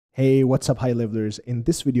Hey, what's up, high levelers? In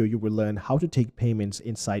this video, you will learn how to take payments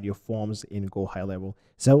inside your forms in Gohighlevel.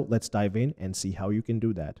 So let's dive in and see how you can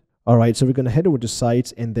do that. All right, so we're going to head over to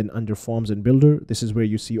sites, and then under forms and builder, this is where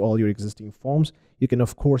you see all your existing forms. You can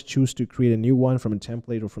of course choose to create a new one from a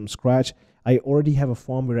template or from scratch. I already have a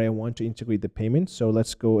form where I want to integrate the payment. So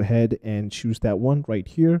let's go ahead and choose that one right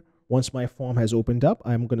here. Once my form has opened up,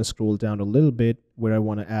 I'm going to scroll down a little bit where I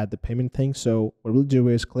want to add the payment thing. So what we'll do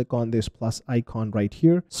is click on this plus icon right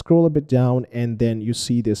here, scroll a bit down, and then you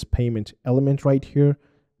see this payment element right here.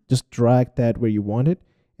 Just drag that where you want it,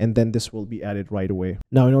 and then this will be added right away.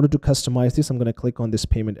 Now, in order to customize this, I'm going to click on this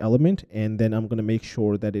payment element, and then I'm going to make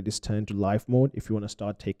sure that it is turned to live mode if you want to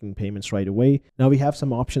start taking payments right away. Now, we have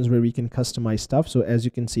some options where we can customize stuff. So as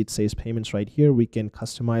you can see, it says payments right here. We can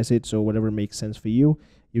customize it. So whatever makes sense for you,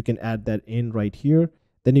 you can add that in right here.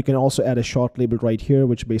 Then you can also add a short label right here,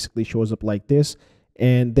 which basically shows up like this.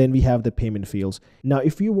 And then we have the payment fields. Now,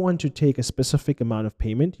 if you want to take a specific amount of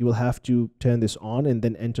payment, you will have to turn this on and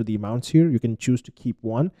then enter the amounts here. You can choose to keep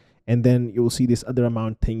one, and then you will see this other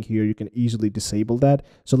amount thing here. You can easily disable that.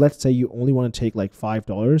 So let's say you only want to take like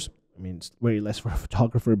 $5. I mean, it's very less for a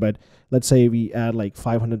photographer, but let's say we add like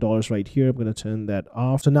 $500 right here. I'm going to turn that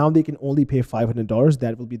off. So now they can only pay $500.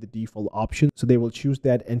 That will be the default option. So they will choose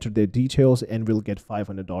that, enter their details, and will get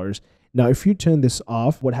 $500. Now, if you turn this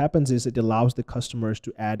off, what happens is it allows the customers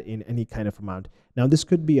to add in any kind of amount. Now, this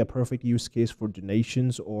could be a perfect use case for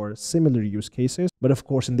donations or similar use cases. But of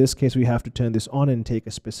course, in this case, we have to turn this on and take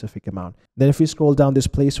a specific amount. Then if we scroll down, this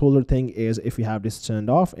placeholder thing is if you have this turned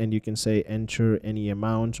off, and you can say enter any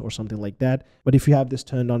amount or something like that. But if you have this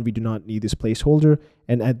turned on, we do not need this placeholder.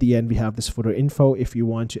 And at the end, we have this footer info. If you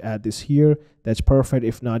want to add this here, that's perfect.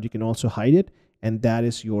 If not, you can also hide it. And that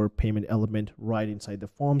is your payment element right inside the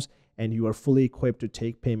forms, and you are fully equipped to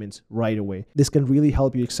take payments right away. This can really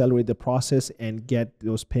help you accelerate the process and get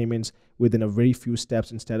those payments within a very few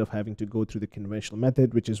steps instead of having to go through the conventional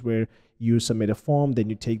method, which is where you submit a form, then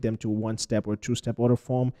you take them to one step or two step order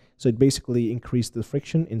form. So it basically increases the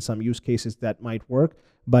friction. In some use cases that might work,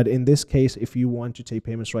 but in this case, if you want to take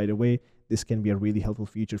payments right away, this can be a really helpful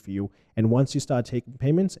feature for you. And once you start taking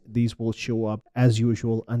payments, these will show up as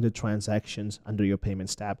usual under transactions under your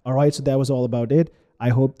payments tab. All right, so that was all about it. I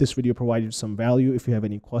hope this video provided some value. If you have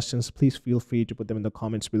any questions, please feel free to put them in the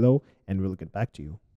comments below, and we'll get back to you.